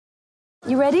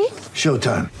You ready?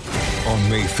 Showtime. On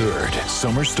May 3rd,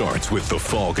 summer starts with The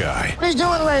Fall Guy. Let's do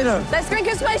it later. Let's drink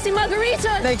a spicy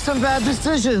margarita. Make some bad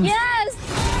decisions. Yes!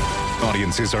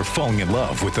 Audiences are falling in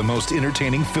love with the most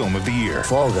entertaining film of the year.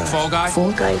 Fall Guy. Fall Guy?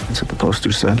 Fall guy. That's what the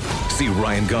poster said. See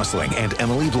Ryan Gosling and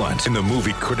Emily Blunt in the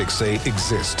movie critics say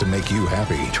exists to make you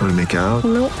happy. Trying to make it out?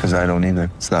 Nope. Because I don't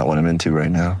either. It's not what I'm into right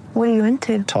now. What are you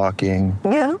into? Talking.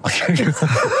 Yeah.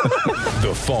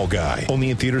 The Fall Guy.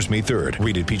 Only in theaters May 3rd.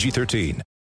 Rated PG-13.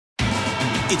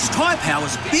 It's Tyre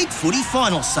Power's Big Footy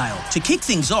Final Sale. To kick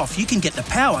things off, you can get the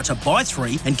power to buy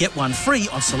 3 and get 1 free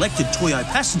on selected Toyo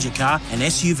passenger car and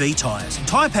SUV tyres.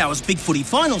 Tyre Power's Big Footy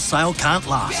Final Sale can't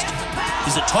last.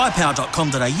 Visit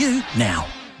tyrepower.com.au now.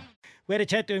 We had a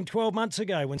chat to him 12 months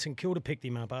ago when St Kilda picked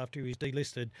him up after he was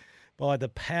delisted by the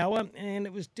Power, and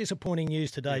it was disappointing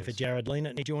news today for Jared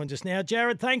Lienert, and he joins us now.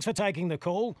 Jared, thanks for taking the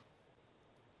call.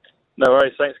 No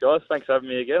worries. Thanks, guys. Thanks for having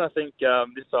me again. I think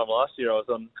this time last year I was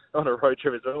on a road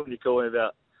trip as well when you called me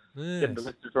about getting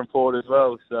delisted from Port as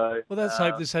well. So, Well, let's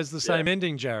hope this has the same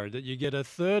ending, Jared, that you get a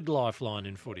third lifeline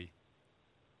in footy.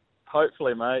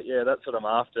 Hopefully, mate. Yeah, that's what I'm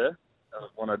after. I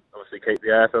want to obviously keep the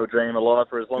AFL dream alive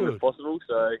for as long as possible.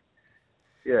 So,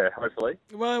 yeah, hopefully.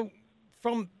 Well,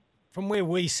 from where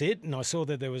we sit, and I saw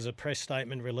that there was a press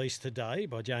statement released today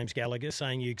by James Gallagher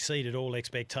saying you exceeded all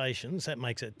expectations. That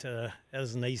makes it,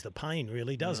 doesn't ease the pain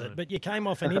really, does it? But you came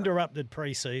off an interrupted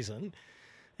pre-season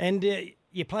and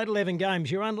you played 11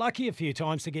 games. You're unlucky a few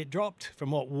times to get dropped from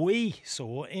what we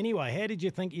saw. Anyway, how did you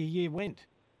think your year went?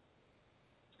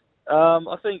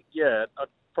 I think, I'd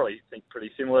probably think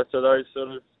pretty similar to those sort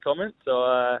of comments.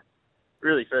 So,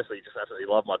 really, firstly, just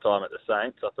absolutely loved my time at the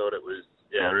Saints. I thought it was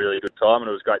a really good time, and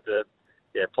it was great to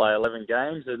play 11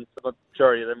 games, and the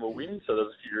majority of them were wins. So there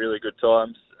was a few really good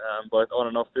times, both on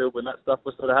and off field, when that stuff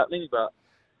was sort of happening. But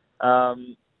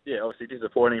obviously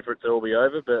disappointing for it to all be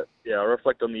over. But I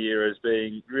reflect on the year as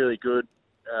being really good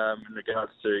in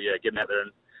regards to getting out there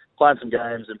and playing some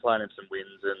games and playing in some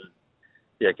wins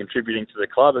and contributing to the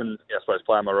club, and I suppose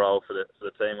playing my role for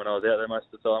the team when I was out there most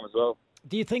of the time as well.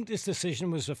 Do you think this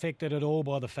decision was affected at all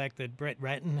by the fact that Brett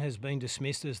Ratten has been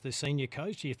dismissed as the senior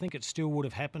coach? Do you think it still would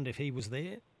have happened if he was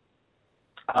there?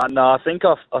 No, I think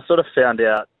I sort of found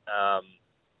out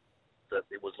that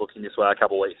it was looking this way a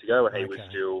couple of weeks ago when he was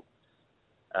still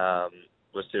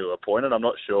appointed. I'm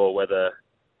not sure whether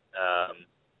I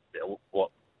don't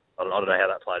know how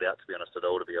that played out, to be honest, at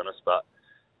all, to be honest. But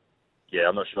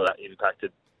I'm not sure that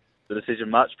impacted the decision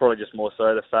much. Probably just more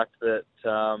so the fact that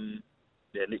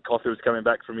Nick Coffey was coming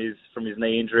back from his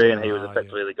knee injury, and he was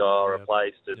effectively the guy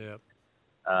replaced. And,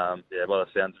 by the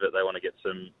sounds of it, they want to get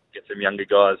some younger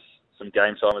guys some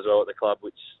game time as well at the club,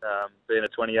 which being a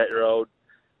 28-year-old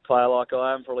player like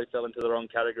I am probably fell into the wrong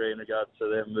category in regards to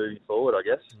them moving forward, I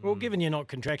guess. Well, given you're not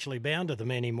contractually bound to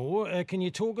them anymore, can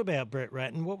you talk about Brett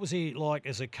Ratten? What was he like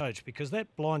as a coach? Because that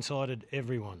blindsided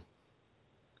everyone.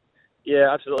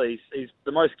 Yeah, absolutely. He's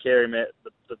the most caring,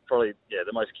 probably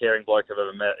the most caring bloke I've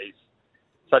ever met. He's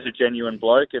such a genuine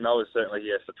bloke, and I was certainly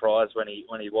surprised when he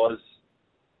was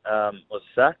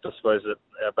sacked. I suppose that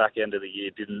our back end of the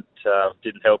year didn't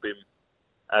help him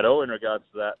at all in regards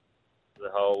to that,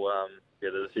 the whole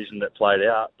the decision that played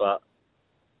out. But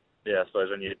I suppose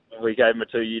we gave him a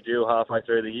 2-year deal halfway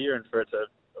through the year, and for it to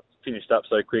finish up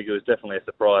so quick, it was definitely a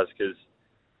surprise because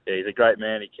he's a great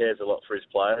man. He cares a lot for his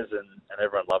players, and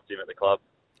everyone loved him at the club.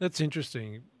 That's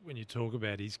interesting when you talk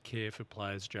about his care for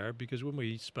players, Jared, because when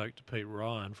we spoke to Pete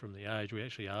Ryan from The Age, we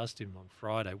actually asked him on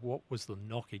Friday what was the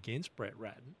knock against Brett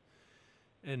Ratten.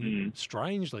 And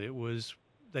strangely, it was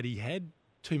that he had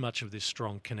too much of this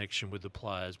strong connection with the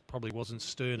players, probably wasn't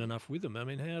stern enough with them. I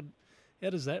mean, how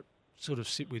does that sort of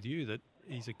sit with you, that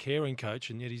he's a caring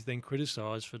coach and yet he's then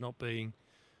criticised for not being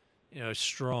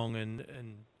strong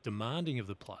and demanding of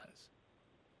the players?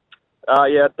 I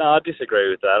disagree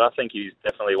with that. I think he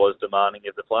definitely was demanding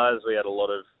of the players. We had a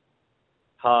lot of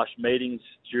harsh meetings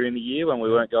during the year when we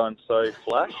weren't going so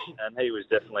flash, and he was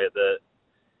definitely at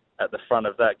the front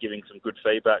of that, giving some good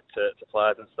feedback to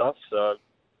players and stuff. So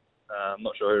I'm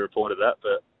not sure who reported that,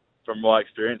 but from my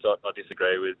experience, I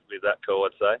disagree with that call,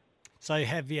 I'd say. So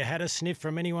have you had a sniff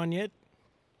from anyone yet?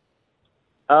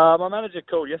 My manager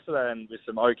called yesterday and with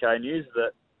some okay news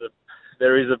that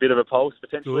there is a bit of a pulse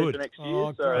potentially for next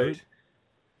year. So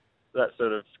that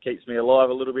sort of keeps me alive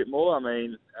a little bit more. I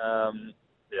mean, I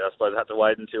suppose I had to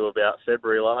wait until about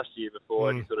February last year before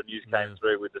any sort of news came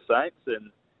through with the Saints.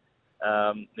 And,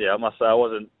 I must say I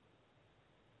wasn't...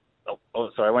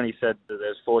 when he said that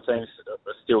there's 4 teams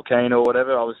still keen or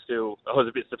whatever, I was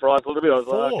a bit surprised a little bit. I was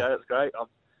like, okay, that's great.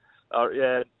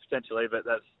 potentially, but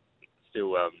that's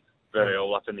still very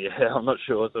all up in the air. I'm not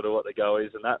sure sort of what the go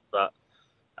is and that, but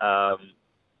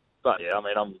But yeah, I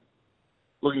mean, I'm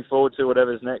looking forward to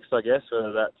whatever's next, I guess,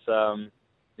 whether that's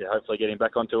hopefully getting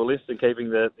back onto a list and keeping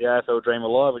the AFL dream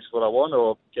alive, which is what I want,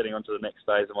 or getting onto the next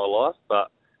phase of my life. But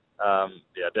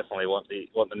definitely want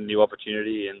the new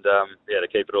opportunity and to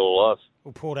keep it all alive.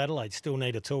 Well, Port Adelaide still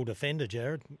need a tall defender,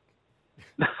 Jared.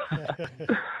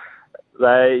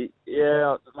 Maybe.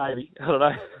 I don't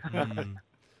know.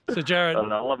 So, Jared, I don't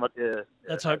know.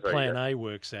 let's hope Plan A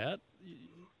works out.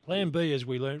 Plan B, as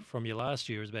we learnt from you last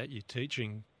year, is about your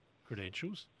teaching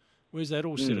credentials. Where's that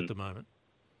all sit at the moment?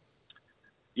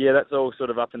 Yeah, that's all sort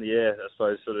of up in the air, I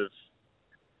suppose, sort of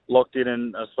locked in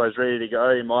and I suppose ready to go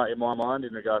in my mind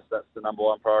in regards to that's the number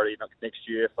one priority next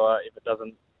year if it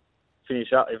doesn't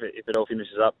finish up, if it all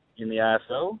finishes up in the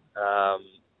AFL.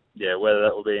 Whether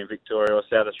that will be in Victoria or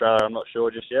South Australia, I'm not sure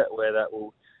just yet where that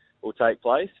will take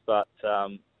place. But I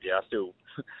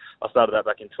started that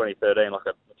back in 2013, like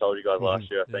I told you guys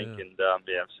last year, I think, and I'm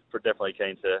definitely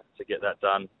keen to get that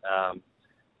done.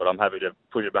 But I'm happy to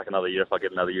push it back another year if I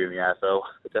get another year in the AFL,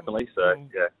 definitely. So,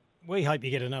 yeah. We hope you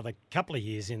get another couple of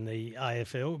years in the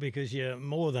AFL because you're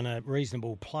more than a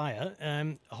reasonable player.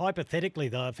 Hypothetically,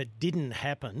 though, if it didn't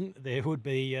happen, there would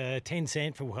be 8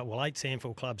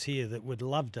 SANFL clubs here that would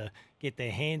love to get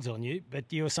their hands on you. But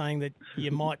you're saying that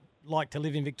you might like to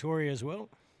live in Victoria as well?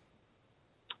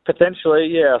 Potentially,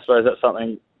 yeah. I suppose that's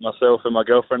something myself and my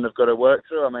girlfriend have got to work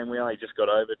through. I mean, we only just got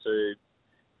over to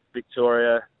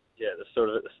Victoria, at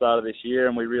the start of this year,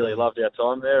 and we really loved our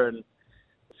time there, and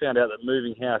found out that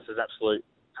moving house is an absolute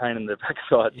pain in the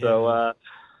backside. Yeah. So,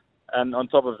 and on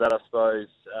top of that, I suppose,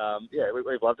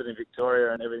 we've loved it in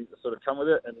Victoria and everything that's sort of come with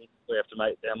it, and we have to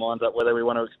make our minds up whether we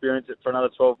want to experience it for another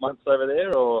 12 months over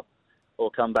there or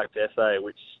come back to SA,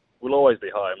 which will always be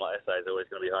home. Like SA is always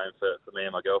going to be home for me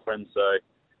and my girlfriend. So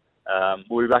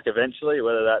we'll be back eventually,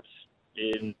 whether that's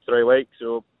in 3 weeks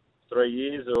or 3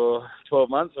 years or 12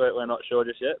 months. We're not sure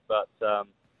just yet, but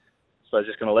so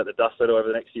just going to let the dust settle over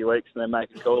the next few weeks and then make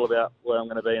a call about where I'm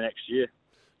going to be next year.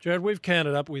 Jared, we've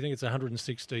counted up, we think it's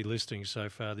 160 listings so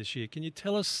far this year. Can you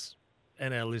tell us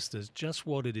and our listeners just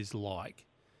what it is like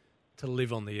to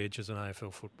live on the edge as an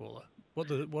AFL footballer? What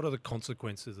are the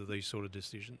consequences of these sort of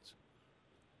decisions?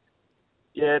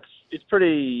 Yeah, it's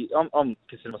pretty. I'm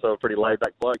consider myself a pretty laid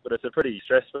back bloke, but it's a pretty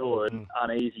stressful and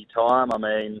uneasy time. I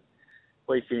mean,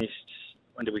 we finished.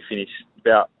 When did we finish?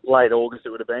 About late August it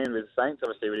would have been with the Saints.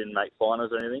 Obviously we didn't make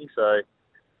finals or anything, so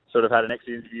sort of had an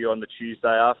exit interview on the Tuesday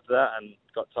after that and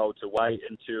got told to wait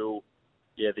until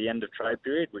the end of trade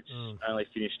period, which only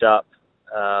finished up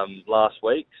last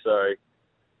week. So,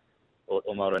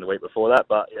 or might have been the week before that,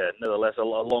 but nevertheless a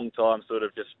long time sort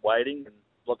of just waiting and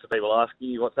lots of people asking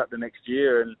you what's happening next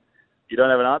year and you don't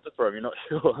have an answer for them. You're not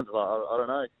sure. I don't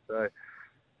know. So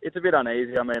it's a bit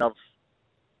uneasy. I mean, I've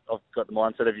got the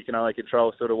mindset of you can only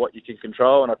control sort of what you can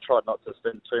control, and I've tried not to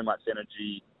spend too much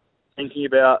energy thinking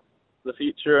about the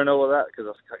future and all of that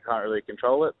because I can't really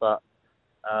control it. But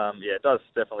it does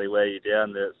definitely wear you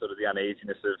down, the sort of the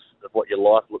uneasiness of what your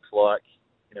life looks like,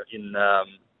 in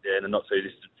the not too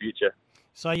distant future.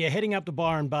 So you're heading up to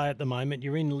Byron Bay at the moment.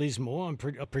 You're in Lismore. I'm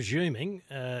presuming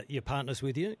your partner's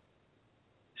with you.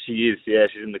 She is, yeah.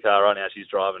 She's in the car right now. She's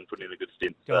driving, putting in a good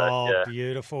stint. So,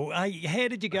 beautiful. Hey, how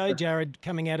did you go, Jared,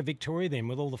 coming out of Victoria then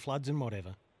with all the floods and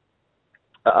whatever?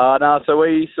 So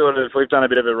we've done a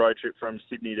bit of a road trip from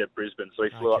Sydney to Brisbane. So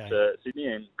we flew up to Sydney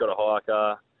and got a hire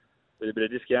car with a bit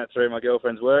of discount through my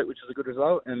girlfriend's work, which was a good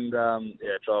result. And,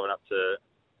 driving up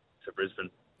to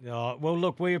Brisbane. Oh, well,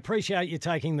 look, we appreciate you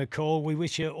taking the call. We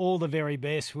wish you all the very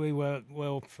best. We were,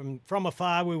 from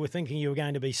afar, we were thinking you were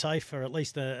going to be safe for at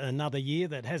least another year.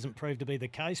 That hasn't proved to be the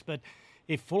case. But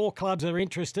if 4 clubs are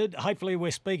interested, hopefully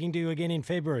we're speaking to you again in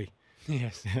February.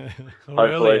 Yes.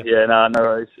 Hopefully, no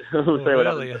worries. We'll see what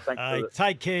happens. Thanks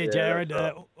take care, Jared.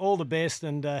 All the best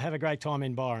and have a great time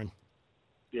in Byron.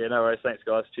 Yeah, no worries. Thanks,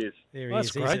 guys. Cheers.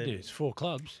 That's great news. 4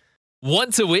 clubs.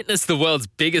 Want to witness the world's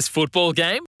biggest football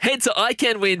game? Head to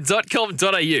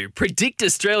iCanWin.com.au, predict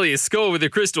Australia's score with a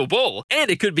crystal ball, and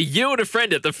it could be you and a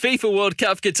friend at the FIFA World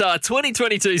Cup Qatar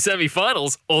 2022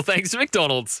 semi-finals, all thanks to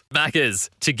McDonald's. Maccas,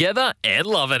 together and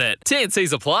loving it.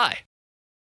 TNCs apply.